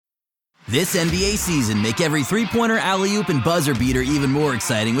This NBA season, make every three-pointer, alley-oop, and buzzer beater even more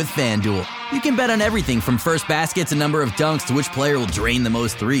exciting with FanDuel. You can bet on everything from first basket to number of dunks to which player will drain the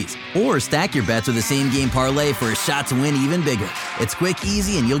most threes. Or stack your bets with a same-game parlay for a shot to win even bigger. It's quick,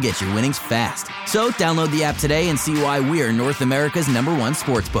 easy, and you'll get your winnings fast. So download the app today and see why we're North America's #1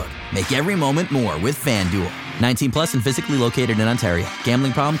 sportsbook. Make every moment more with FanDuel. 19 plus and physically located in Ontario.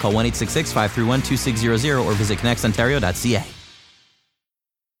 Gambling problem? Call 1-866-531-2600 or visit connectsontario.ca.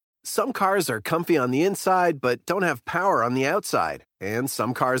 Some cars are comfy on the inside, but don't have power on the outside. And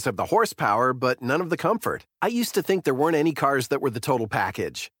some cars have the horsepower, but none of the comfort. I used to think there weren't any cars that were the total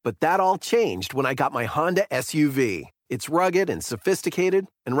package. But that all changed when I got my Honda SUV. It's rugged and sophisticated.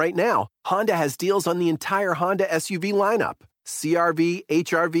 And right now, Honda has deals on the entire Honda SUV lineup. CR-V,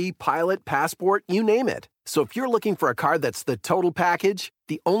 HR-V, Pilot, Passport, you name it. So if you're looking for a car that's the total package,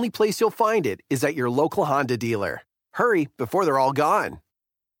 the only place you'll find it is at your local Honda dealer. Hurry before they're all gone.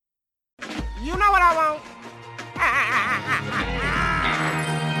 You know what I want?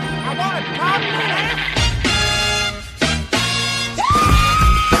 I want a pop.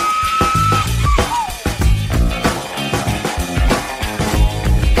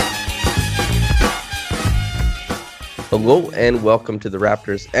 Hello and welcome to the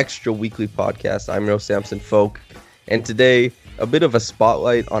Raptors Extra Weekly Podcast. I'm Ro Samson Folk, and today a bit of a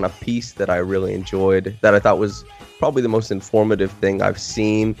spotlight on a piece that I really enjoyed, that I thought was probably the most informative thing I've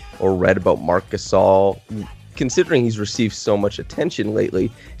seen or read about Marc Gasol, considering he's received so much attention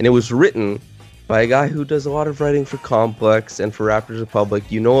lately. And it was written by a guy who does a lot of writing for Complex and for Raptors Republic.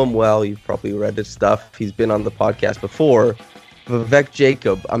 You know him well. You've probably read his stuff. He's been on the podcast before. Vivek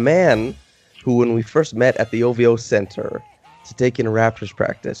Jacob, a man who, when we first met at the OVO Center to take in a Raptors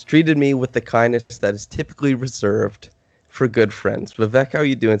practice, treated me with the kindness that is typically reserved for good friends. Vivek, how are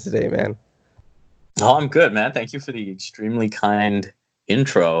you doing today, man? Oh, I'm good, man. Thank you for the extremely kind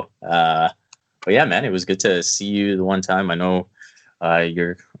intro. But yeah, man, it was good to see you the one time. I know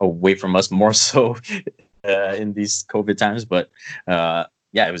you're away from us more so in these COVID times, but yeah,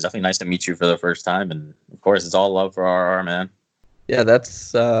 it was definitely nice to meet you for the first time. And of course, it's all love for RR, man. Yeah,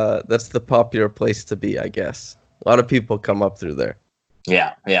 that's the popular place to be, I guess. A lot of people come up through there.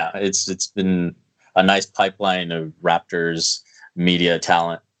 Yeah. It's been a nice pipeline of Raptors media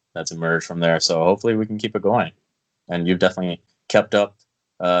talent that's emerged from there. So hopefully we can keep it going. And you've definitely kept up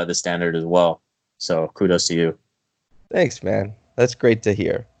the standard as well. So kudos to you. Thanks, man. That's great to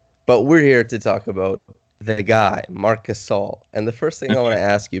hear. But we're here to talk about the guy, Marc Gasol. And the first thing I want to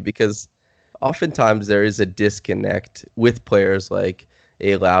ask you, because oftentimes there is a disconnect with players like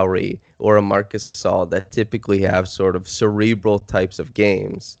a Lowry or a Marc Gasol that typically have sort of cerebral types of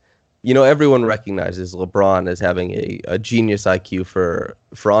games. You know, everyone recognizes LeBron as having a genius IQ for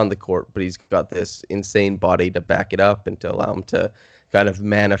on the court, but he's got this insane body to back it up and to allow him to kind of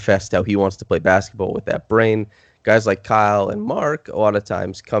manifest how he wants to play basketball with that brain. Guys like Kyle and Marc a lot of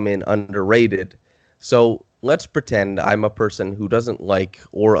times come in underrated. So let's pretend I'm a person who doesn't like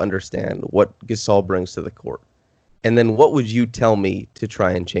or understand what Gasol brings to the court. And then what would you tell me to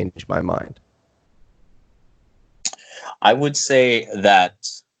try and change my mind? I would say that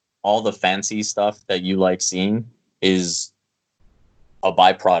all the fancy stuff that you like seeing is a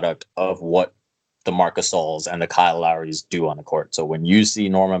byproduct of what the Marc Gasols and the Kyle Lowrys do on the court. So when you see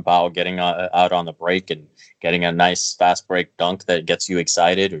Norman Powell getting out on the break and getting a nice fast break dunk that gets you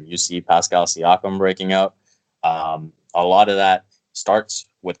excited, or you see Pascal Siakam breaking out, a lot of that starts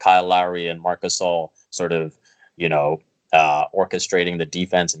with Kyle Lowry and Marc Gasol sort of, orchestrating the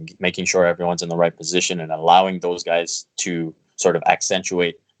defense and making sure everyone's in the right position and allowing those guys to sort of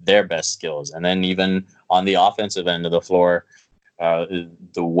accentuate their best skills. And then even on the offensive end of the floor,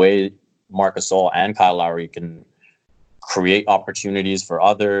 the way Marc Gasol and Kyle Lowry can create opportunities for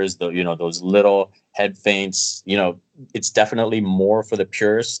others, those little head feints, it's definitely more for the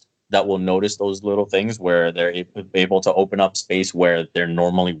purist that will notice those little things where they're able to open up space where there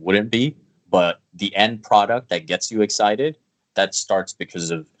normally wouldn't be. But the end product that gets you excited, that starts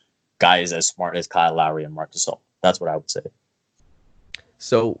because of guys as smart as Kyle Lowry and Marc Gasol. That's what I would say.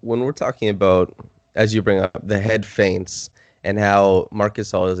 So when we're talking about, as you bring up, the head feints and how Marc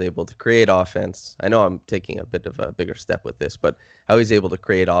Gasol is able to create offense, I know I'm taking a bit of a bigger step with this, but how he's able to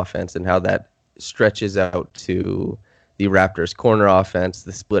create offense and how that stretches out to the Raptors' corner offense,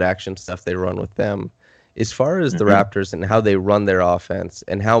 the split action stuff they run with them. As far as the Raptors and how they run their offense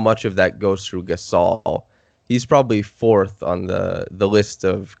and how much of that goes through Gasol, he's probably fourth on the list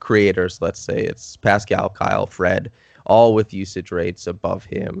of creators. Let's say it's Pascal, Kyle, Fred, all with usage rates above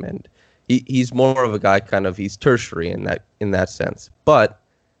him, and he's more of a guy he's tertiary in that sense. But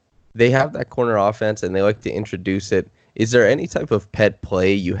they have that corner offense, and they like to introduce it Is there any type of pet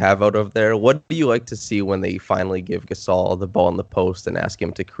play you have out of there? What do you like to see when they finally give Gasol the ball in the post and ask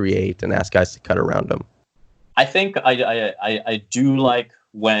him to create and ask guys to cut around him? I think I do like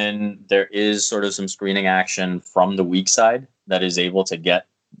when there is sort of some screening action from the weak side that is able to get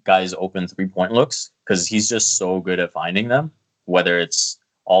guys open 3-point looks, because he's just so good at finding them, whether it's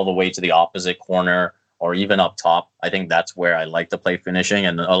all the way to the opposite corner or even up top. I think that's where I like to play finishing.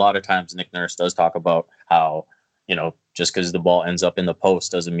 And a lot of times Nick Nurse does talk about how, just because the ball ends up in the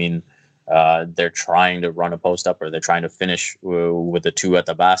post doesn't mean they're trying to run a post up or they're trying to finish with the two at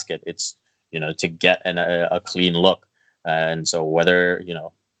the basket. It's, to get a clean look. And so whether,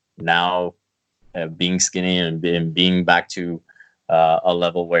 now being skinny and being back to a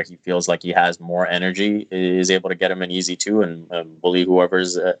level where he feels like he has more energy is able to get him an easy two and bully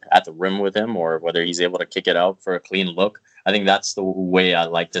whoever's at the rim with him, or whether he's able to kick it out for a clean look. I think that's the way I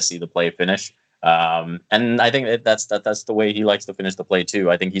like to see the play finish. And I think that's the way he likes to finish the play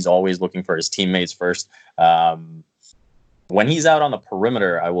too. I think he's always looking for his teammates first. When he's out on the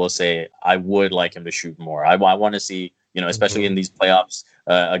perimeter, I will say I would like him to shoot more. I want to see, especially in these playoffs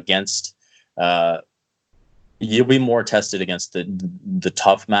against, you'll be more tested against the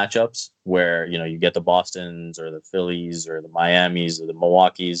tough matchups where, you get the Bostons or the Phillies or the Miamis or the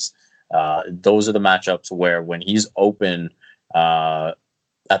Milwaukees. Those are the matchups where when he's open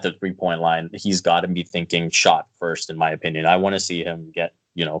at the 3-point line, he's got to be thinking shot first, in my opinion. I want to see him get,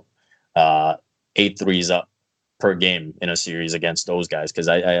 8 threes up per game in a series against those guys, because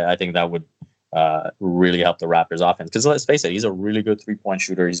I think that would really help the Raptors offense. Because let's face it, he's a really good 3-point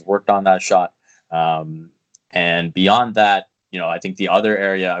shooter. He's worked on that shot. And beyond that, I think the other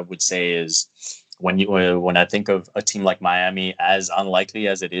area I would say is when I think of a team like Miami, as unlikely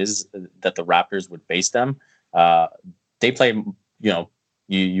as it is that the Raptors would face them, they play,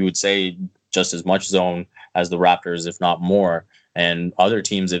 you would say just as much zone as the Raptors, if not more. And other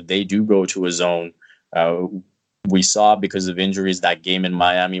teams, if they do go to a zone, we saw because of injuries that game in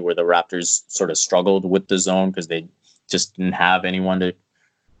Miami where the Raptors sort of struggled with the zone because they just didn't have anyone to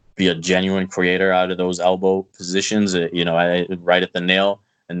be a genuine creator out of those elbow positions, right at the nail.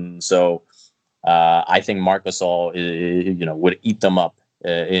 And so I think Marc Gasol, would eat them up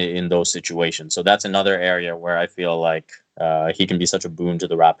in those situations. So that's another area where I feel like he can be such a boon to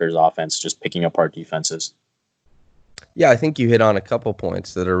the Raptors offense, just picking apart defenses. Yeah, I think you hit on a couple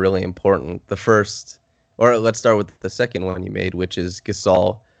points that are really important. The first, or let's start with the second one you made, which is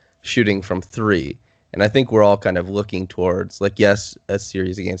Gasol shooting from 3. And I think we're all kind of looking towards, yes, a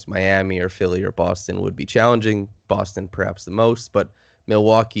series against Miami or Philly or Boston would be challenging. Boston perhaps the most, but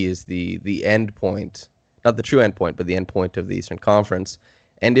Milwaukee is the end point, not the true end point, but the end point of the Eastern Conference.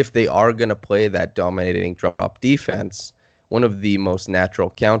 And if they are going to play that dominating drop defense, one of the most natural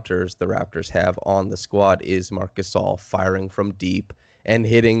counters the Raptors have on the squad is Marc Gasol firing from deep and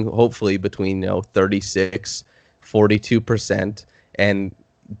hitting hopefully between 36, 42% and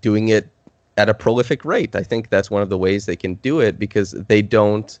doing it at a prolific rate. I think that's one of the ways they can do it, because they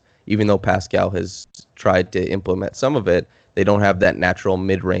don't, even though Pascal has tried to implement some of it, they don't have that natural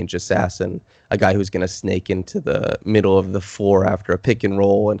mid-range assassin, a guy who's going to snake into the middle of the floor after a pick and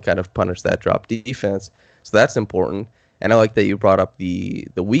roll and kind of punish that drop defense. So that's important. And I like that you brought up the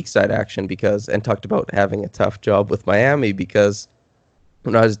weak side action and talked about having a tough job with Miami, because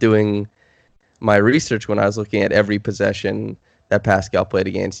when I was doing my research, when I was looking at every possession that Pascal played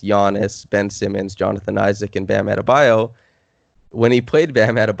against Giannis, Ben Simmons, Jonathan Isaac, and Bam Adebayo, when he played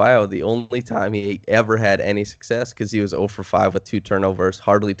Bam Adebayo, the only time he ever had any success, because he was 0 for 5 with 2 turnovers,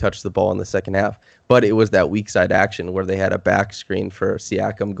 hardly touched the ball in the second half, but it was that weak side action where they had a back screen for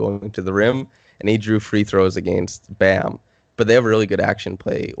Siakam going to the rim, and he drew free throws against Bam. But they have a really good action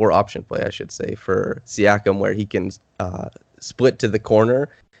play, or option play, I should say, for Siakam, where he can split to the corner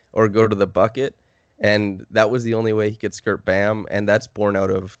or go to the bucket. And that was the only way he could skirt Bam. And that's born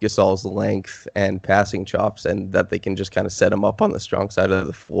out of Gasol's length and passing chops, and that they can just kind of set him up on the strong side of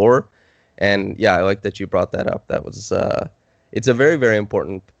the floor. And yeah, I like that you brought that up. That was it's a very, very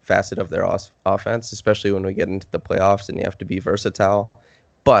important facet of their offense, especially when we get into the playoffs and you have to be versatile.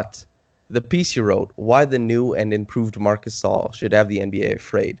 But the piece you wrote, why the new and improved Marc Gasol should have the NBA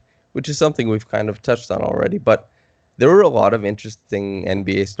afraid, which is something we've kind of touched on already, but there were a lot of interesting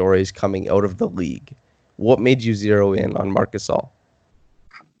NBA stories coming out of the league. What made you zero in on Marc Gasol?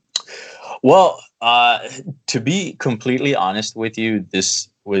 Well, to be completely honest with you, this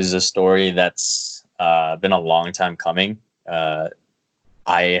was a story that's been a long time coming. I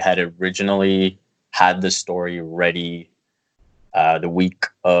had originally had the story ready the week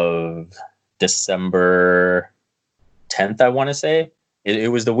of December 10th, I want to say.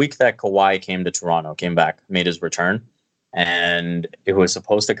 It was the week that Kawhi came to Toronto, came back, made his return. and it was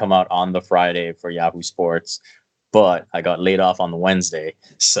supposed to come out on the Friday for Yahoo Sports, but I got laid off on the Wednesday,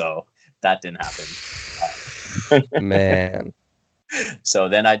 so that didn't happen. Man. So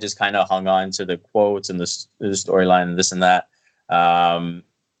then I just kind of hung on to the quotes and the storyline and this and that. And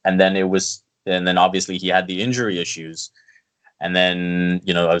then obviously he had the injury issues. And then,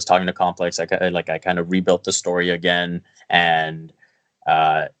 I was talking to Complex, I kind of rebuilt the story again, and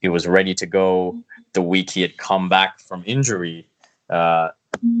it was ready to go the week he had come back from injury.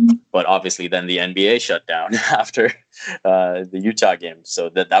 But obviously then the NBA shut down after the Utah game. So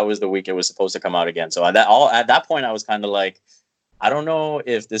that was the week it was supposed to come out again. So at that point, I was kind of like, I don't know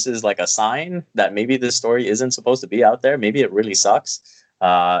if this is like a sign that maybe this story isn't supposed to be out there. Maybe it really sucks.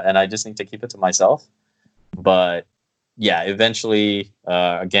 And I just need to keep it to myself. But yeah, eventually,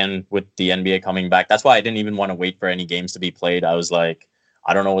 again, with the NBA coming back, that's why I didn't even want to wait for any games to be played. I was like,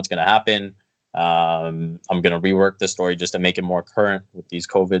 I don't know what's going to happen. I'm going to rework the story just to make it more current with these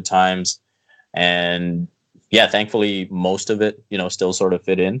COVID times. And yeah, thankfully, most of it, still sort of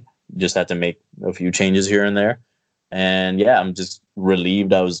fit in. Just had to make a few changes here and there. And yeah, I'm just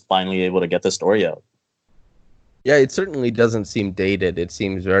relieved I was finally able to get the story out. Yeah, it certainly doesn't seem dated. It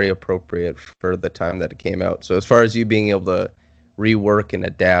seems very appropriate for the time that it came out. So as far as you being able to rework and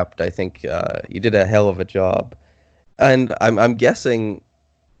adapt, I think you did a hell of a job. And I'm guessing,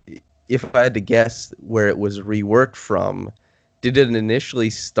 if I had to guess where it was reworked from, did it initially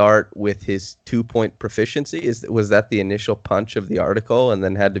start with his 2-point proficiency? Was that the initial punch of the article and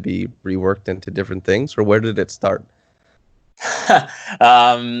then had to be reworked into different things? Or where did it start?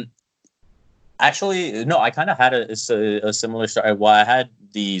 Actually, no, I kind of had a similar story. Well, I had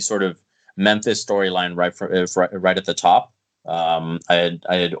the sort of Memphis storyline right at the top. I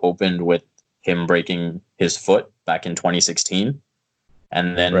had opened with him breaking his foot back in 2016,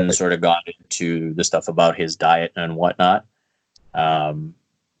 and then sort of got into the stuff about his diet and whatnot. And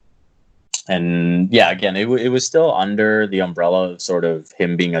yeah, again, it was still under the umbrella of sort of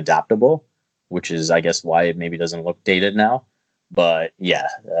him being adaptable, which is, I guess, why it maybe doesn't look dated now. But yeah,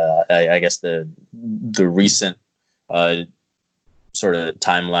 I guess the recent sort of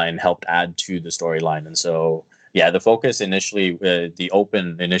timeline helped add to the storyline. And so, yeah, the focus initially, the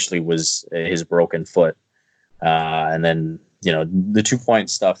open initially was his broken foot. And then, the 2-point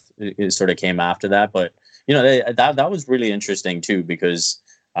stuff sort of came after that. But, that was really interesting too, because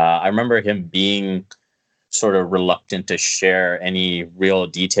I remember him being sort of reluctant to share any real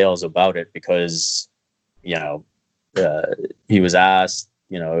details about it because, he was asked,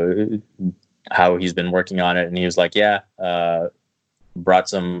 how he's been working on it. And he was like, yeah, brought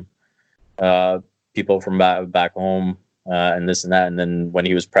some people from back home and this and that. And then when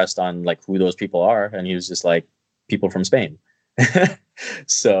he was pressed on like who those people are, and he was just like, people from Spain.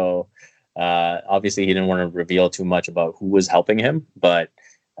 So obviously he didn't want to reveal too much about who was helping him. But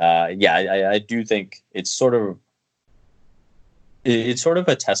yeah, I do think it's sort of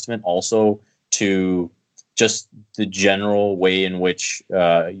a testament also to just the general way in which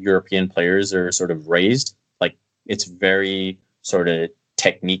European players are sort of raised. Like, it's very sort of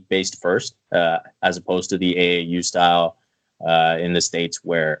technique based first, as opposed to the AAU style in the States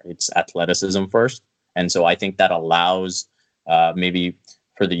where it's athleticism first. And so I think that allows maybe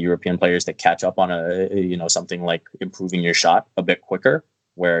for the European players to catch up on something like improving your shot a bit quicker.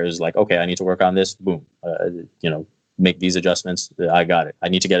 Whereas like, okay, I need to work on this. Boom. Make these adjustments. I got it. I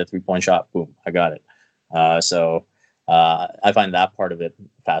need to get a 3-point shot. Boom. I got it. So I find that part of it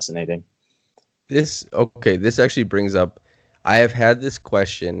fascinating. This actually brings up, I have had this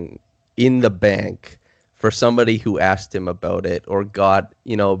question in the bank for somebody who asked him about it or got,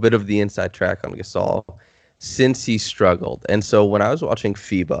 a bit of the inside track on Gasol since he struggled. And so when I was watching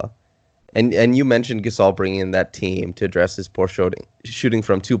FIBA, and you mentioned Gasol bringing in that team to address his poor shooting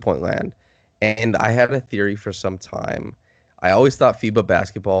from 2-point land, and I had a theory for some time. I always thought FIBA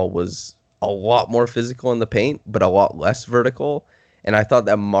basketball was a lot more physical in the paint, but a lot less vertical. And I thought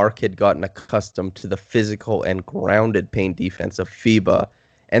that Marc had gotten accustomed to the physical and grounded paint defense of FIBA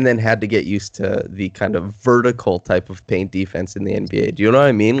and then had to get used to the kind of vertical type of paint defense in the NBA. Do you know what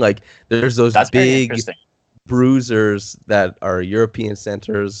I mean? Like, there's those big bruisers that are European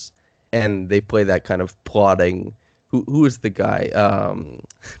centers, and they play that kind of plotting. Who is the guy?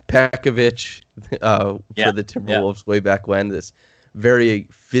 Pekovic for the Timberwolves way back when. This very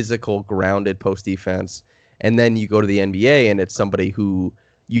physical, grounded post defense. And then you go to the NBA, and it's somebody who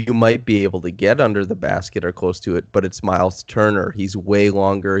you might be able to get under the basket or close to it, but it's Miles Turner. He's way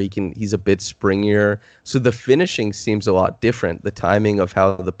longer. He's a bit springier. So the finishing seems a lot different. The timing of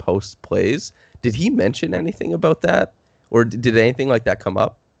how the post plays. Did he mention anything about that, or did anything like that come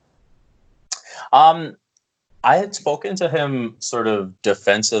up? I had spoken to him sort of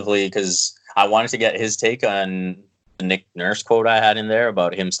defensively because I wanted to get his take on the Nick Nurse quote I had in there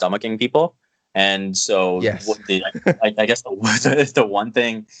about him stomaching people. And so Yes. I guess the one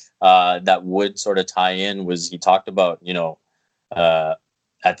thing that would sort of tie in was he talked about, uh,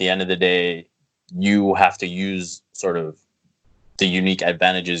 at the end of the day, you have to use sort of the unique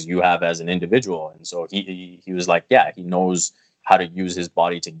advantages you have as an individual. And so he was like, yeah, he knows how to use his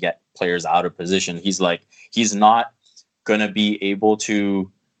body to get players out of position. He's like, he's not going to be able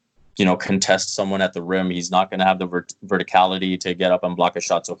to, contest someone at the rim. He's not going to have the verticality to get up and block a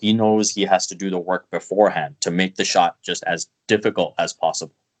shot. So he knows he has to do the work beforehand to make the shot just as difficult as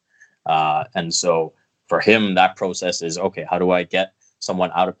possible. And so for him, that process is, okay, how do I get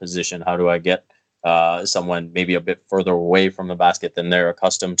someone out of position? How do I get someone maybe a bit further away from the basket than they're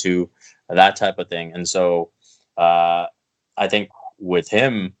accustomed to, that type of thing. And so I think with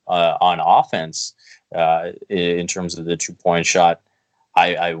him on offense, in terms of the 2-point shot,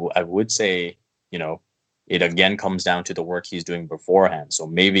 I would say, it again comes down to the work he's doing beforehand. So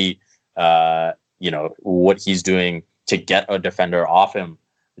maybe, what he's doing to get a defender off him,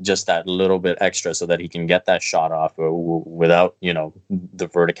 just that little bit extra so that he can get that shot off without, the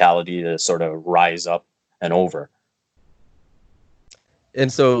verticality to sort of rise up and over. And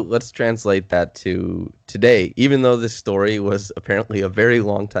so let's translate that to today. Even though this story was apparently a very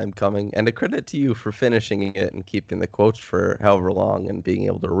long time coming, and a credit to you for finishing it and keeping the quotes for however long and being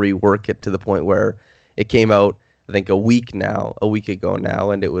able to rework it to the point where it came out, I think, a week ago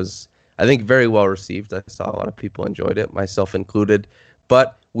now, and it was, I think, very well received. I saw a lot of people enjoyed it, myself included.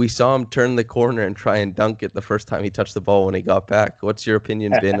 But we saw him turn the corner and try and dunk it the first time he touched the ball when he got back. What's your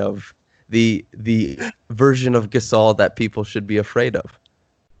opinion been of the version of Gasol that people should be afraid of?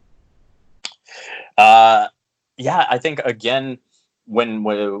 Yeah, I think, again, when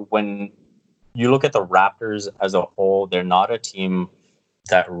you look at the Raptors as a whole, they're not a team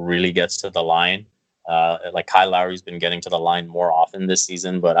that really gets to the line. Like Kyle Lowry's been getting to the line more often this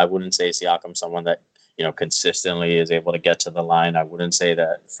season, but I wouldn't say Siakam's someone that, consistently is able to get to the line. I wouldn't say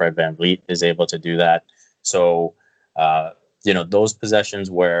that Fred VanVleet is able to do that. So, those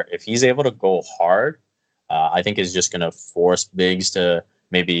possessions where if he's able to go hard, I think is just going to force bigs to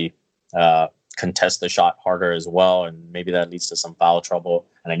maybe contest the shot harder as well. And maybe that leads to some foul trouble.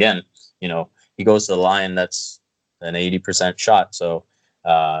 And again, he goes to the line, that's an 80% shot. So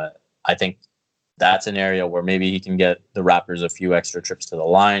I think that's an area where maybe he can get the Raptors a few extra trips to the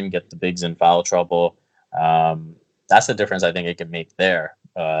line, get the bigs in foul trouble. That's the difference I think it can make there.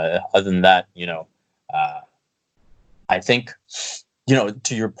 Other than that, I think,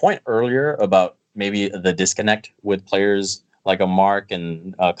 to your point earlier about maybe the disconnect with players like a Marc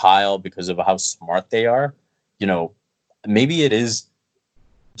and Kyle because of how smart they are, maybe it is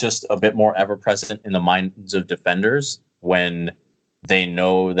just a bit more ever present in the minds of defenders when they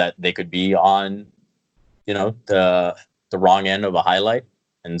know that they could be on, the wrong end of a highlight.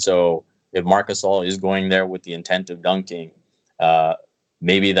 And so if Marc Gasol is going there with the intent of dunking,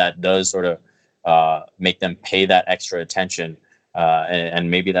 maybe that does sort of make them pay that extra attention. And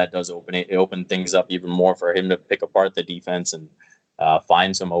maybe that does open things up even more for him to pick apart the defense and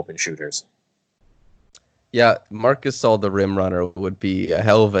find some open shooters. Yeah, Marc Gasol, the rim runner, would be a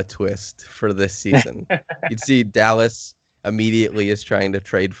hell of a twist for this season. You'd see Dallas immediately is trying to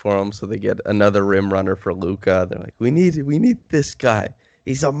trade for him, so they get another rim runner for Luka. They're like, we need this guy.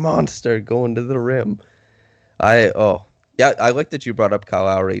 He's a monster going to the rim. I like that you brought up Kyle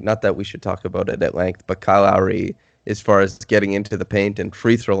Lowry. Not that we should talk about it at length, but Kyle Lowry, as far as getting into the paint and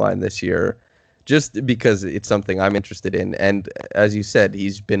free throw line this year, just because it's something I'm interested in. And as you said,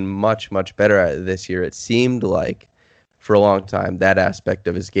 he's been much, much better at it this year. It seemed like for a long time that aspect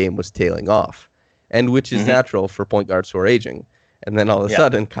of his game was tailing off, and which is natural for point guards who are aging. And then all of a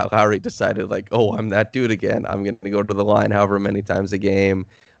sudden, Kyle Lowry decided, like, oh, I'm that dude again. I'm going to go to the line however many times a game.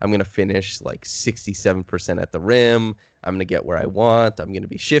 I'm going to finish like 67% at the rim. I'm going to get where I want. I'm going to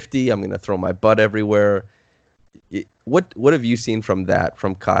be shifty. I'm going to throw my butt everywhere. What have you seen from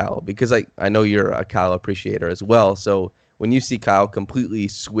Kyle? Because I know you're a Kyle appreciator as well. So when you see Kyle completely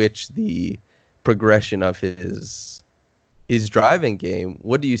switch the progression of his driving game,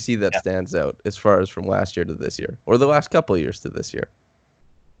 what do you see that stands out as far as from last year to this year, or the last couple of years to this year?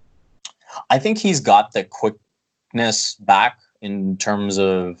 I think he's got the quickness back in terms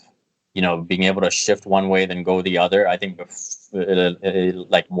of, being able to shift one way then go the other. I think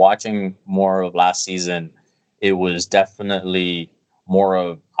like watching more of last season, it was definitely more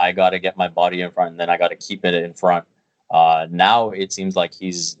of, I got to get my body in front and then I got to keep it in front. Now it seems like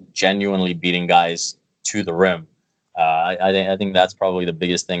he's genuinely beating guys to the rim. I think that's probably the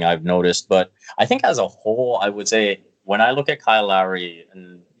biggest thing I've noticed. But I think as a whole, I would say when I look at Kyle Lowry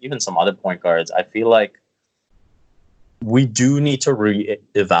and even some other point guards, I feel like we do need to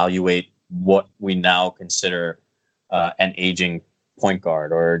reevaluate what we now consider an aging point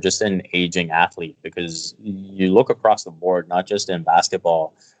guard or just an aging athlete, because you look across the board, not just in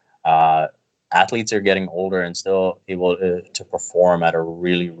basketball, athletes are getting older and still able to perform at a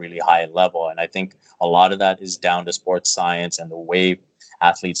really, really high level. And I think a lot of that is down to sports science and the way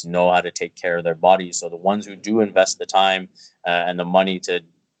athletes know how to take care of their bodies. So the ones who do invest the time and the money to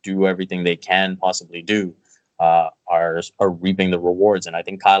do everything they can possibly do are reaping the rewards. And I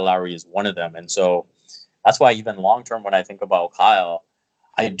think Kyle Lowry is one of them. And so that's why even long term, when I think about Kyle,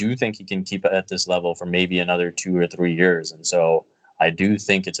 I do think he can keep it at this level for maybe another 2 or 3 years. And so I do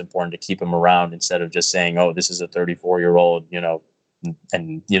think it's important to keep him around instead of just saying, oh, this is a 34-year-old,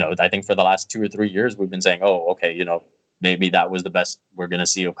 and, I think for the last 2 or 3 years, we've been saying, oh, okay, maybe that was the best we're going to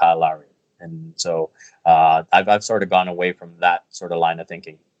see of Kyle Lowry. And so I've sort of gone away from that sort of line of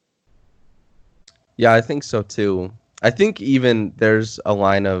thinking. Yeah, I think so too. I think even there's a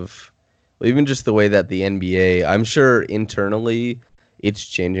line of, even just the way that the NBA, I'm sure internally it's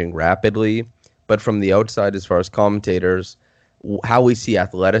changing rapidly, but from the outside, as far as commentators, how we see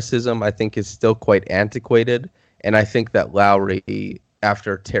athleticism, I think, is still quite antiquated. And I think that Lowry,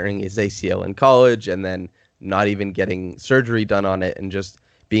 after tearing his ACL in college and then not even getting surgery done on it and just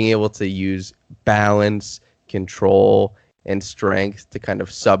being able to use balance, control, and strength to kind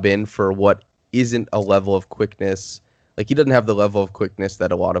of sub in for what isn't a level of quickness. Like, he doesn't have the level of quickness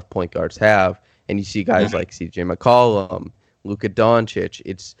that a lot of point guards have. And you see guys like CJ McCollum, Luka Doncic.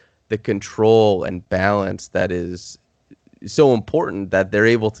 It's the control and balance that is so important that they're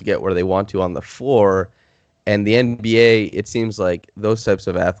able to get where they want to on the floor. And the NBA, it seems like those types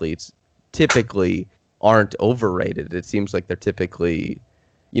of athletes typically aren't overrated. It seems like they're typically,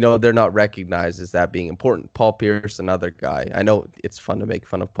 they're not recognized as that being important. Paul Pierce, another guy. I know it's fun to make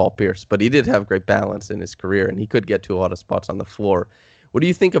fun of Paul Pierce, but he did have great balance in his career, and he could get to a lot of spots on the floor. What do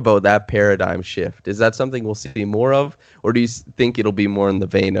you think about that paradigm shift? Is that something we'll see more of, or do you think it'll be more in the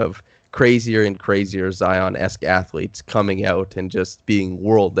vein of crazier and crazier Zion-esque athletes coming out and just being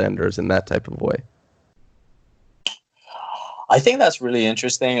world enders in that type of way? I think that's really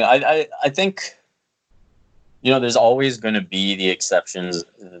interesting. I think, there's always going to be the exceptions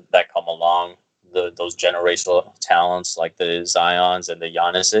that come along, those generational talents like the Zions and the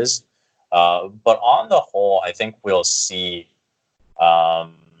Giannis's. But on the whole, I think we'll see, I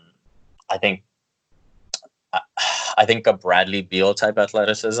think a Bradley Beal type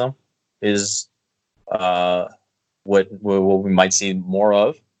athleticism is what we might see more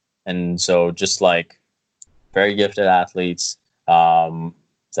of. And so just like very gifted athletes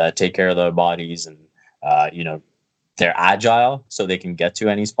that take care of their bodies and, they're agile so they can get to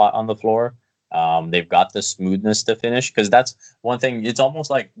any spot on the floor. They've got the smoothness to finish, because that's one thing. It's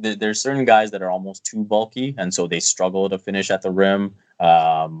almost like there's certain guys that are almost too bulky, and so they struggle to finish at the rim,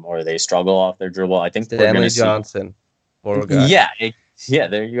 or they struggle off their dribble. I think Stanley Johnson. Yeah,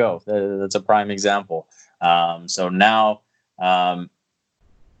 there you go. That's a prime example. So now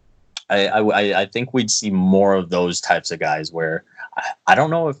I think we'd see more of those types of guys where I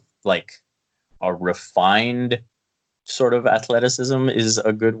don't know if like a refined sort of athleticism is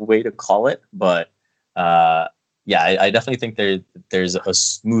a good way to call it, but I definitely think there's a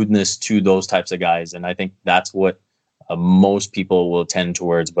smoothness to those types of guys, and I think that's what most people will tend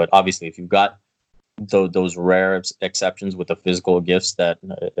towards. But obviously, if you've got those rare exceptions with the physical gifts that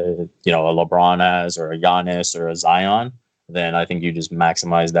a LeBron has, or a Giannis, or a Zion, then I think you just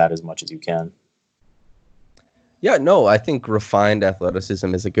maximize that as much as you can. Yeah, no, I think refined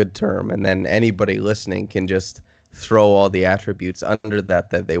athleticism is a good term, and then anybody listening can just throw all the attributes under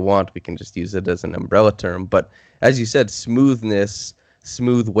that they want. We can just use it as an umbrella term. But as you said, smoothness,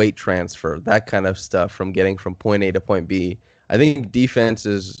 smooth weight transfer, that kind of stuff from getting from point A to point B. I think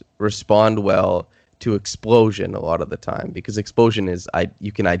defenses respond well to explosion a lot of the time, because explosion is,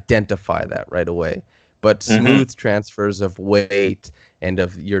 you can identify that right away. But smooth transfers of weight and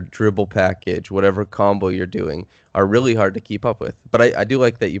of your dribble package, whatever combo you're doing, are really hard to keep up with. But I do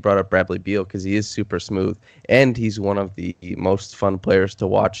like that you brought up Bradley Beal, because he is super smooth, and he's one of the most fun players to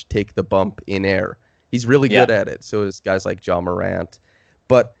watch take the bump in air. He's really good at it. So is guys like Ja Morant.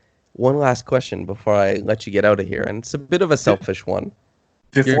 But one last question before I let you get out of here, and it's a bit of a selfish one.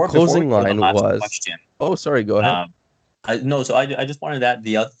 Your closing line was... Question. Oh, sorry, go ahead. I just wanted that.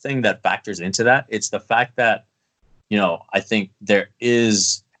 The other thing that factors into that, it's the fact that, I think there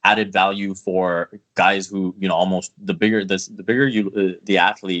is added value for guys who, almost the bigger the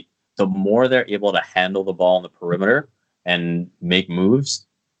athlete, the more they're able to handle the ball on the perimeter and make moves,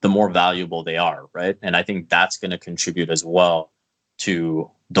 the more valuable they are, right? And I think that's going to contribute as well to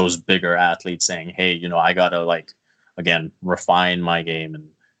those bigger athletes saying, hey, I got to, like, again, refine my game and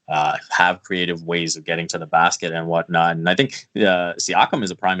have creative ways of getting to the basket and whatnot. And I think Siakam is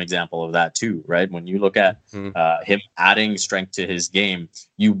a prime example of that too, right? When you look at him adding strength to his game,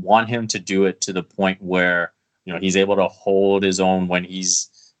 you want him to do it to the point where, he's able to hold his own when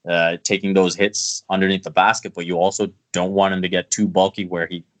he's taking those hits underneath the basket, but you also don't want him to get too bulky where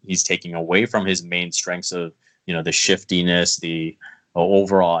he's taking away from his main strengths of, the shiftiness, the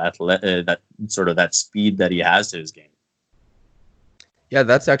overall that speed that he has to his game. Yeah,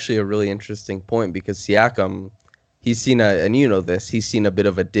 that's actually a really interesting point because Siakam, he's seen he's seen a bit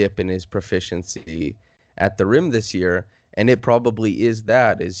of a dip in his proficiency at the rim this year, and it probably is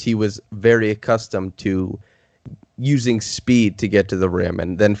he was very accustomed to using speed to get to the rim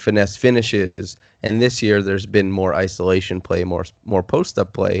and then finesse finishes, and this year there's been more isolation play, more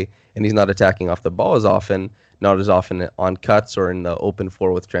post-up play, and he's not attacking off the ball not as often on cuts or in the open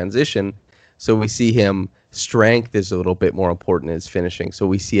floor with transition. So we see him, strength is a little bit more important in his finishing. So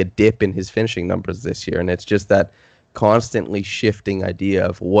we see a dip in his finishing numbers this year. And it's just that constantly shifting idea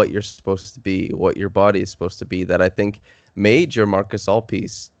of what you're supposed to be, what your body is supposed to be, that I think made your Marc Gasol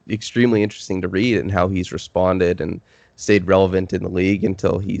piece extremely interesting to read, and how he's responded and stayed relevant in the league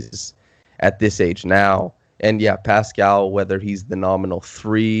until he's at this age now. And yeah, Pascal, whether he's the nominal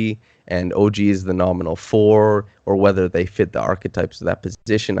 3 and OG is the nominal 4, or whether they fit the archetypes of that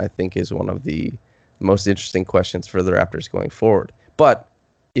position, I think is one of the most interesting questions for the Raptors going forward. But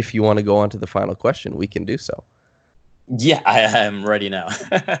if you want to go on to the final question, we can do so. Yeah, I am ready now.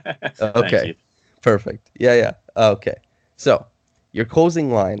 Okay, perfect. Yeah. Okay. So your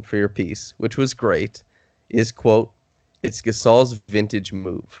closing line for your piece, which was great, is, quote, "It's Gasol's vintage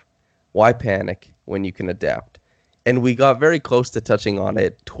move. Why panic when you can adapt?" And we got very close to touching on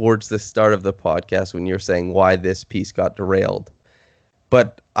it towards the start of the podcast when you're saying why this piece got derailed.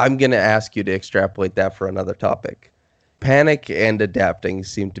 But I'm going to ask you to extrapolate that for another topic. Panic and adapting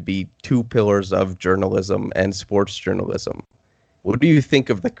seem to be two pillars of journalism and sports journalism. What do you think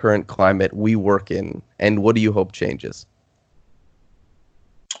of the current climate we work in, and what do you hope changes?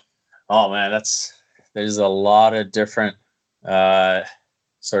 Oh, man, there's a lot of different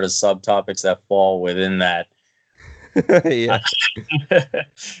sort of subtopics that fall within that. Yeah.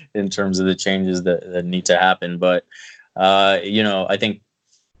 In terms of the changes that need to happen. But, I think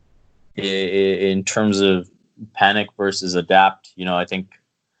in terms of panic versus adapt, I think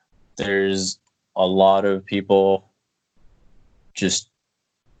there's a lot of people just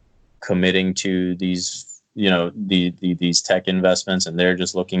committing to these, these tech investments, and they're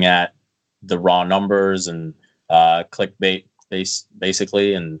just looking at the raw numbers and clickbait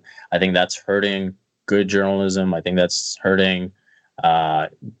basically. And I think that's hurting good journalism. I think that's hurting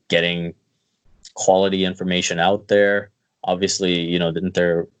getting quality information out there. Obviously,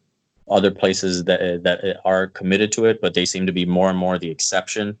 there are other places that are committed to it, but they seem to be more and more the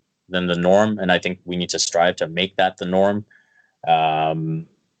exception than the norm. And I think we need to strive to make that the norm. I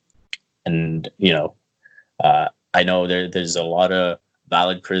know there's a lot of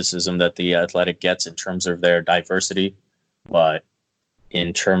valid criticism that the Athletic gets in terms of their diversity, but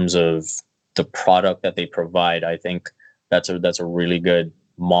in terms of the product that they provide, I think that's a really good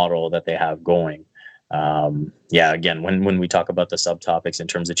model that they have going. Again, when we talk about the subtopics in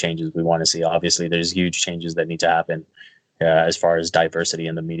terms of changes we want to see, obviously there's huge changes that need to happen as far as diversity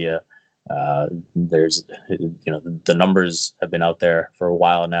in the media. There's, the numbers have been out there for a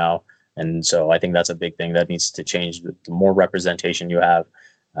while now. And so I think that's a big thing that needs to change. The more representation you have,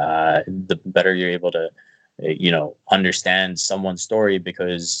 the better you're able to, understand someone's story,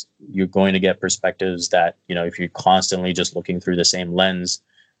 because you're going to get perspectives that, if you're constantly just looking through the same lens,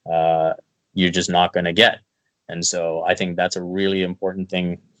 you're just not going to get. And so I think that's a really important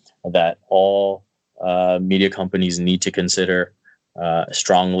thing that all media companies need to consider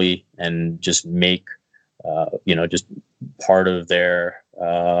strongly, and just make, just part of their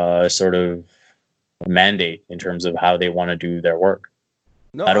sort of mandate in terms of how they want to do their work.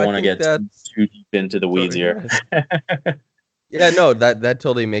 No, I don't want to get too deep into the weeds here. Yeah, no, that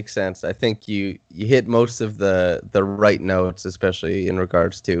totally makes sense. I think you hit most of the right notes, especially in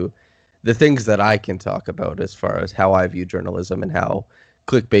regards to the things that I can talk about as far as how I view journalism and how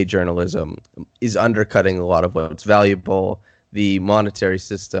clickbait journalism is undercutting a lot of what's valuable. The monetary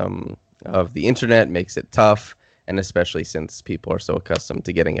system of the internet makes it tough, and especially since people are so accustomed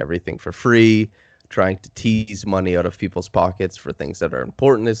to getting everything for free, trying to tease money out of people's pockets for things that are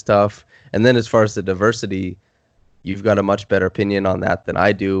important is tough. And then as far as the diversity, You've got a much better opinion on that than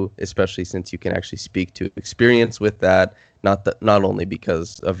I do, especially since you can actually speak to experience with that, not only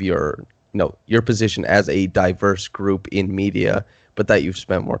because of your position as a diverse group in media, but that you've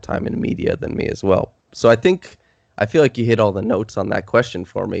spent more time in media than me as well. So I feel like you hit all the notes on that question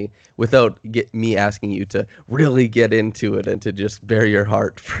for me without me asking you to really get into it and to just bare your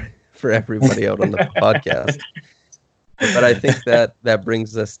heart for everybody out on the podcast. But I think that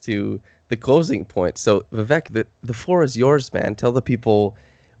brings us to the closing point. So, Vivek, the floor is yours, man. Tell the people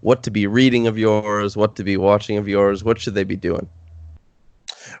what to be reading of yours, what to be watching of yours. What should they be doing?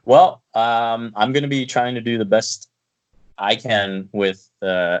 Well, I'm going to be trying to do the best I can with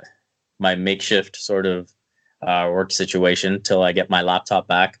my makeshift sort of work situation till I get my laptop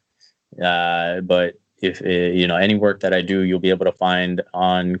back. But if any work that I do, you'll be able to find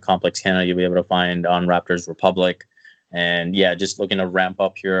on Complex Canada. You'll be able to find on Raptors Republic. And yeah, just looking to ramp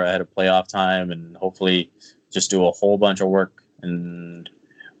up here ahead of playoff time and hopefully just do a whole bunch of work and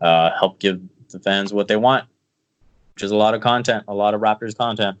help give the fans what they want, which is a lot of content, a lot of Raptors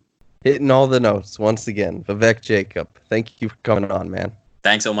content. Hitting all the notes once again. Vivek Jacob, thank you for coming on, man.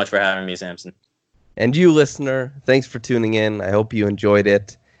 Thanks so much for having me, Samson. And you, listener, thanks for tuning in. I hope you enjoyed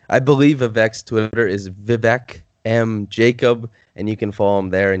it. I believe Vivek's Twitter is Vivek M. Jacob, and you can follow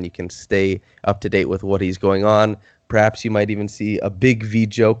him there and you can stay up to date with what he's going on. Perhaps you might even see a big V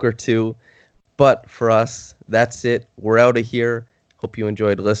joke or two. But for us, that's it. We're out of here. Hope you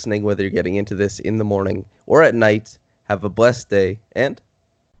enjoyed listening, whether you're getting into this in the morning or at night. Have a blessed day, and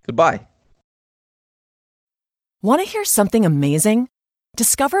goodbye. Want to hear something amazing?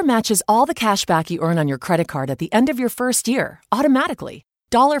 Discover matches all the cash back you earn on your credit card at the end of your first year, automatically,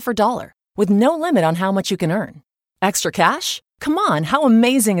 dollar for dollar, with no limit on how much you can earn. Extra cash? Come on, how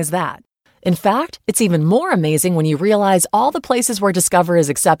amazing is that? In fact, it's even more amazing when you realize all the places where Discover is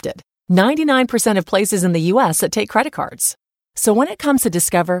accepted. 99% of places in the U.S. that take credit cards. So when it comes to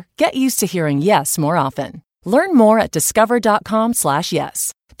Discover, get used to hearing yes more often. Learn more at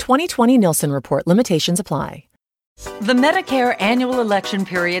discover.com/yes. 2020 Nielsen Report. Limitations apply. The Medicare annual election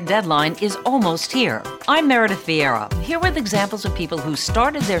period deadline is almost here. I'm Meredith Vieira, here with examples of people who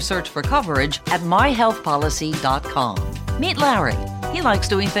started their search for coverage at myhealthpolicy.com. Meet Larry. He likes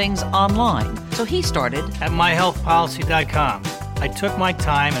doing things online, so he started at myhealthpolicy.com. I took my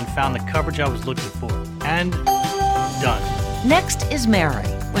time and found the coverage I was looking for. And done. Next is Mary.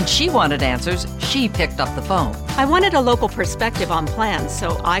 When she wanted answers, she picked up the phone. I wanted a local perspective on plans,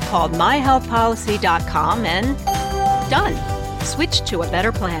 so I called myhealthpolicy.com and done. Switched to a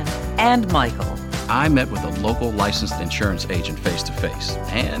better plan. And Michael. I met with a local licensed insurance agent face-to-face.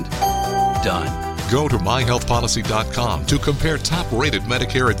 And done. Go to myhealthpolicy.com to compare top-rated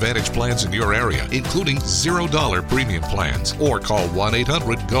Medicare Advantage plans in your area, including $0 premium plans. Or call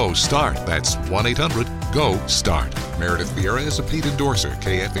 1-800-GO-START. That's 1-800-GO-START. Meredith Vieira is a paid endorser.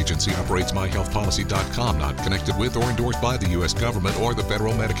 KF Agency operates myhealthpolicy.com, not connected with or endorsed by the U.S. government or the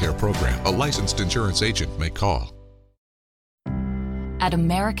federal Medicare program. A licensed insurance agent may call. At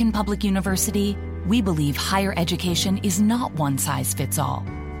American Public University, we believe higher education is not one size fits all.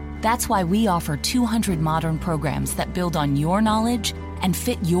 That's why we offer 200 modern programs that build on your knowledge and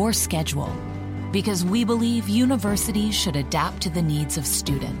fit your schedule. Because we believe universities should adapt to the needs of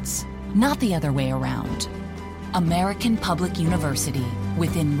students, not the other way around. American Public University,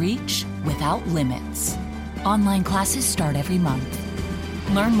 within reach, without limits. Online classes start every month.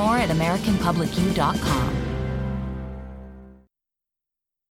 Learn more at AmericanPublicU.com.